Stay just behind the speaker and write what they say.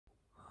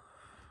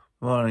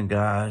Morning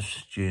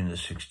guys, June the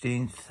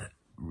 16th,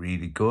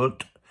 really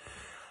good.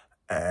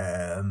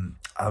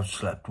 I've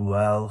slept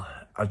well.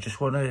 I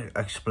just want to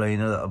explain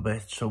a little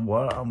bit. So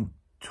what I'm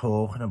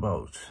talking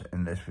about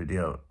in this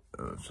video,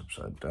 it's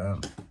upside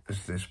down,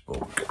 is this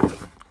book.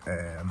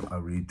 I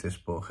read this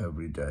book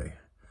every day.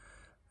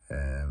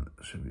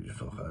 So we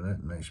just look at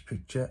it, nice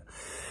picture.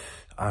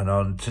 And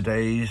on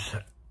today's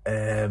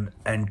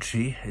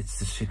entry, it's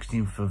the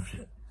 16th of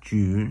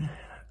June.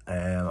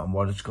 And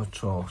what it's got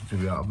talking to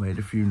me, I've made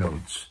a few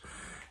notes,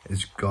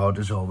 is God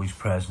is always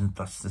present.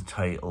 That's the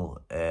title.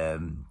 I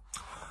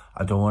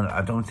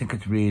don't think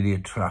it's really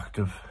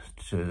attractive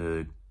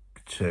to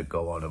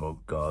go on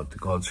about God, the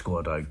God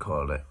Squad I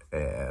call it.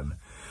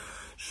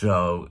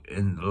 So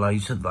in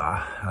light of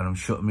that, and I'm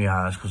shutting my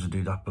eyes because I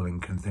do that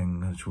blinking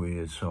thing, it's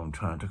weird, so I'm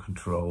trying to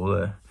control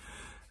it,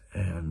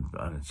 and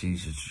it's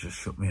easy to just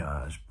shut my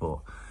eyes, but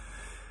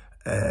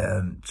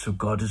so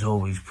God is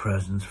always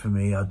present for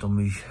me. I'm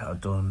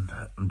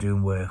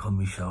doing work on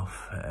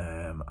myself,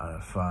 and I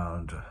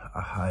found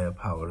a higher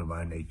power in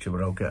my nature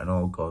without getting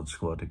all God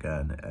Squad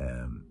again.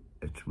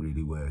 It's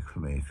really worked for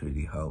me, it's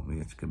really helped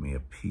me, it's given me a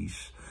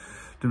peace.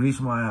 The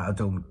reason why I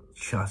don't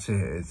chat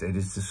it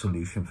is the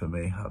solution for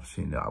me. I've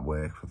seen that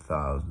work for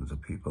thousands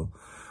of people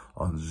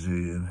on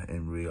Zoom,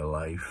 in real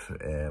life,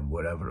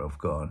 wherever I've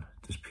gone.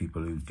 There's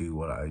people who do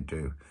what I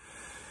do,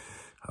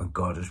 and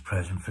God is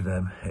present for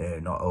them.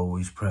 Not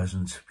always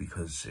present,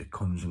 because it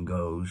comes and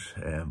goes,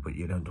 but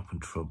you'd end up in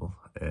trouble.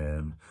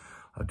 The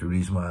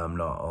reason why I'm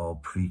not all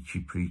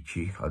preachy,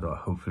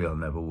 hopefully I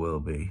never will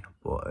be,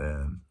 but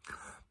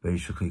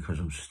basically because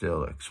I'm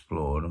still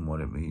exploring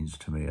what it means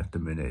to me at the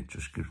minute. It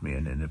just gives me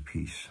an inner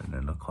peace and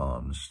inner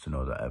calmness to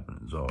know that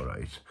everything's all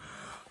right.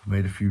 I've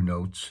made a few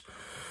notes.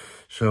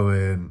 So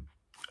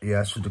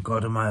yeah, so the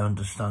God of my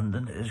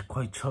understanding is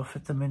quite tough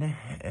at the minute.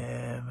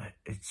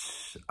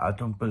 I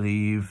don't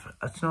believe,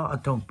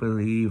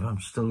 I'm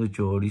still, a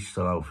jury's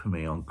still out for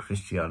me on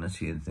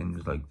Christianity and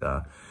things like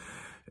that.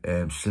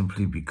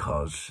 Simply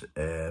because,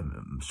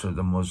 so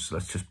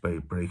let's just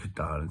break it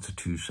down into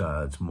two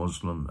sides,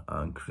 Muslim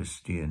and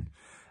Christian.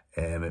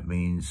 It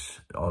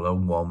means, although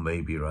one may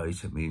be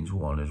right, it means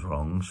one is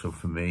wrong. So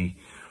for me,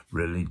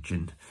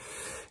 religion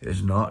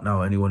is not.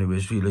 Now, anyone who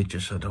is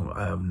religious,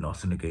 I have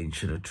nothing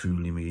against it. I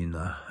truly mean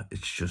that.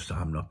 It's just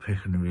I'm not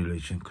picking a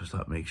religion because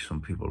that makes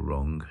some people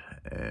wrong.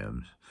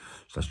 So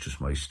that's just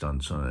my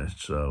stance on it.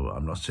 So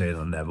I'm not saying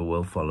I never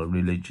will follow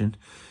religion.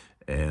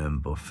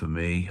 But for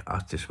me,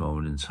 at this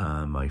moment in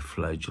time, my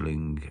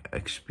fledgling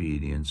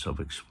experience of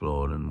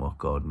exploring what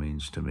God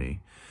means to me,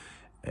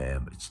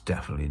 it's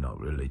definitely not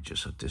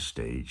religious at this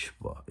stage,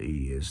 but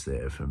he is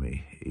there for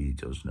me. He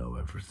does know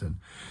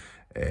everything.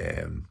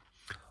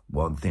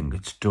 One thing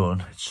it's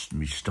done, it's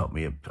stopped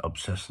me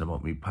obsessing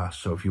about my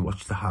past. So if you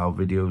watch the how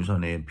videos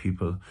on here,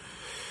 people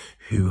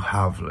who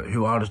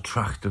are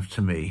attractive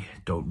to me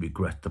don't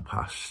regret the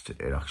past.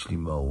 It actually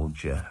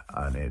molds you,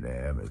 and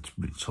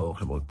it's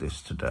talking about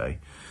this today.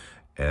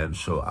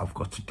 So I've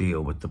got to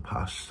deal with the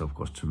past. I've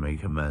got to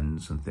make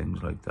amends and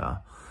things like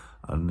that.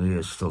 And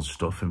there's still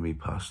stuff in my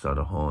past that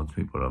haunts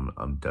me, but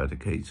I'm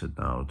dedicated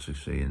now to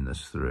seeing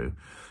this through,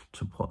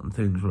 to putting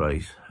things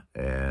right.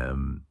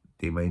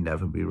 They may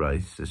never be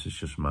right. This is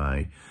just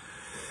my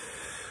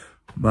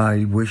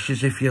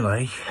wishes, if you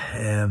like.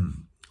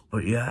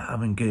 But yeah,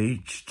 I'm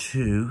engaged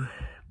to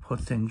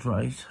put things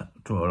right,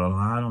 draw a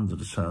line under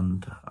the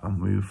sand, and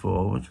move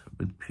forward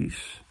with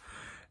peace.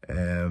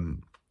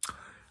 One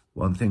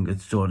thing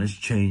it's done is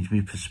change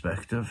my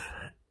perspective.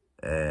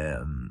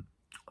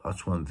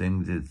 That's one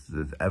thing,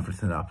 that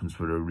everything happens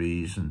for a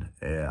reason.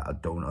 I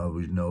don't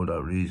always know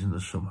that reason.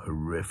 There's some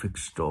horrific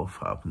stuff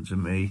happened to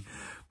me,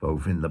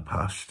 both in the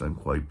past and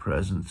quite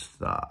present,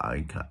 that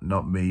I can't,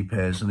 not me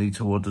personally,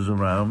 to others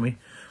around me,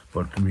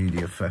 but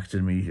really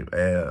affected me.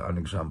 An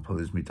example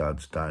is my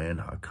dad's dying.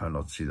 I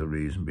cannot see the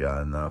reason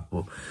behind that,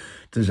 but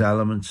there's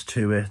elements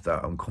to it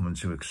that I'm coming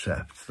to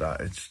accept,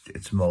 that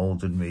it's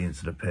molded me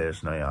into the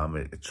person I am.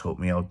 It took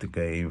me out the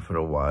game for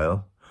a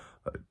while.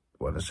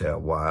 When I say a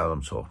while,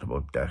 I'm talking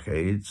about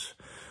decades.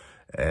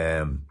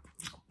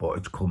 But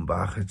it's come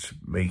back. It's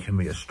making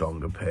me a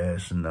stronger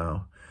person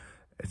now.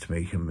 It's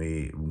making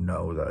me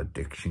know that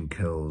addiction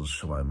kills,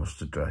 so I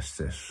must address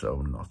this,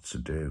 so not to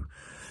do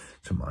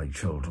to my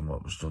children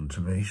what was done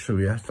to me. So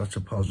yeah, that's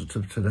a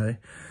positive today.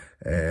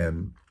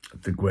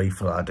 The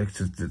Grateful Addict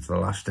is the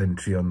last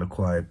entry on the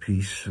Quiet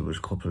Peace. It was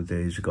a couple of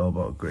days ago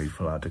about a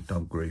grateful addict.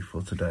 I'm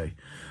grateful today,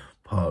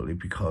 partly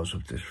because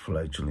of this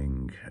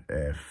fledgling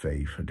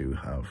faith I do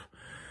have.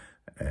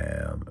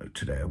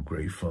 Today I'm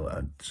grateful,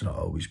 and it's not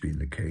always been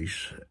the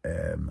case.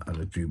 And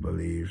I do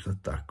believe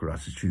that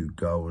gratitude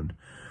going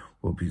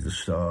will be the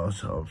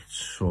start of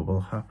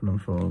trouble happening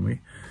for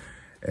me.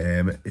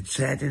 It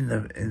said in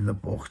the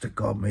book that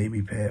God made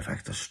me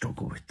perfect. I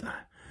struggle with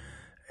that.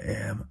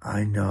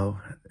 I know,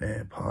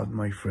 pardon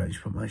my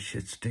French, but my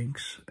shit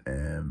stinks.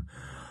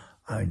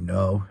 I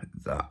know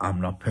that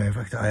I'm not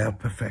perfect. I have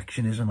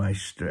perfectionism. I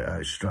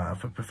strive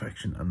for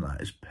perfection, and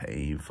that is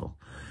painful.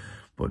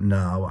 But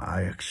now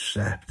I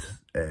accept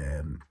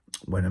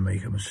when I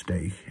make a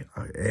mistake,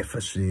 if I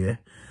see it,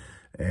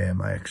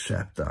 I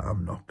accept that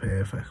I'm not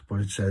perfect,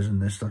 but it says in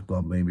this that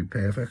God made me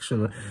perfect,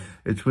 so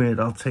it's weird.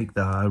 I'll take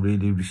that. I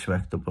really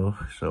respect the book,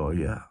 so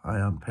yeah, I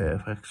am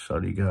perfect.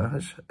 Sorry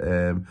guys.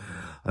 And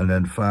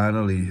then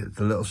finally,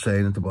 the little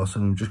saying at the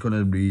bottom, I'm just going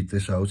to read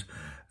this out.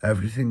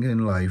 Everything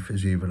in life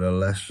is either a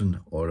lesson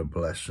or a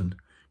blessing.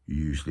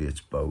 Usually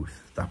it's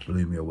both. That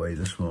blew me away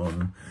this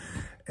morning.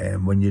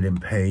 When you're in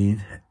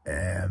pain,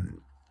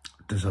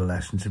 there's a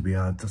lesson to be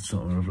had. That's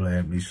something I've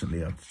learned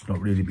recently. It's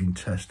not really been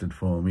tested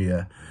for me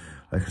yet.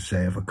 Like I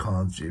say, if I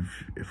can't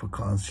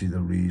see the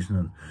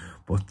reasoning,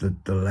 but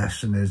the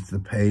lesson is the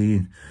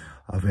pain.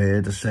 I've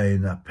heard a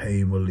saying that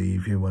pain will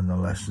leave you when the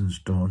lesson's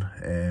done.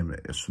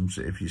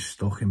 If you're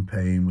stuck in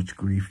pain, which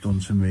grief done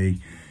to me,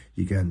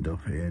 you end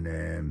up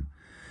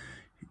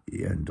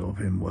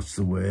in what's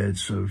the word?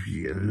 So if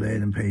you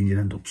learn in pain, you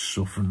end up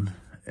suffering.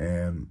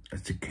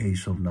 It's a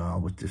case of now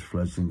with this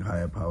fledgling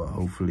higher power.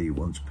 Hopefully,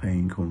 once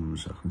pain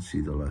comes, I can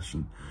see the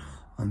lesson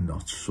and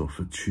not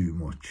suffer too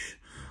much.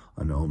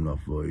 I know I'm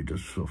not void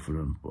of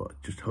suffering,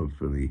 but just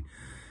hopefully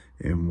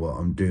in what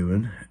I'm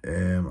doing,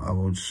 I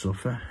won't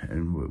suffer.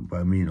 And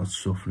by me not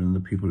suffering, the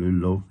people who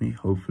love me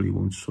hopefully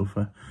won't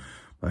suffer.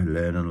 By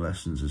learning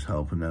lessons is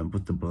helping them.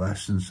 But the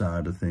blessing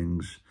side of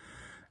things,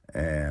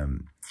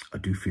 I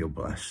do feel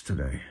blessed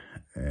today.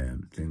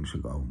 Things are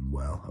going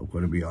well. I've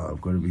got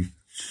to be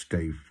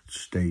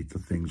state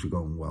that things are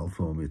going well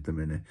for me at the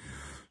minute.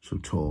 So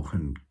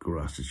talking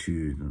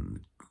gratitude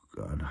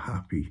and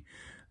happy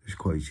is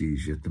quite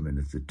easy at the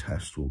minute. The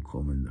test will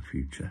come in the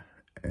future.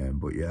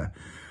 But yeah,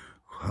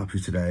 happy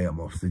today. I'm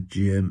off the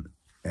gym.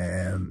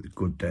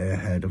 Good day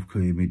ahead. I've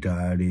cleared my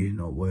diary,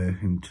 not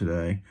working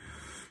today.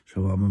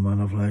 So I'm a man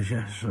of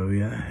leisure. So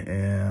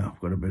yeah, I've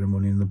got a bit of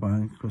money in the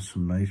bank, got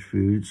some nice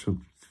food. So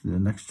the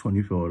next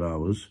 24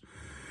 hours,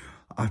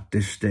 at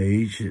this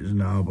stage, it's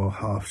now about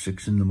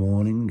 6:30 in the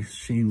morning.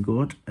 Seem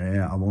good.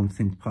 I won't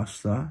think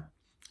past that.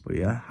 But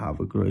yeah, have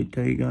a great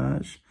day,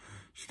 guys.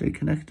 Stay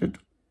connected.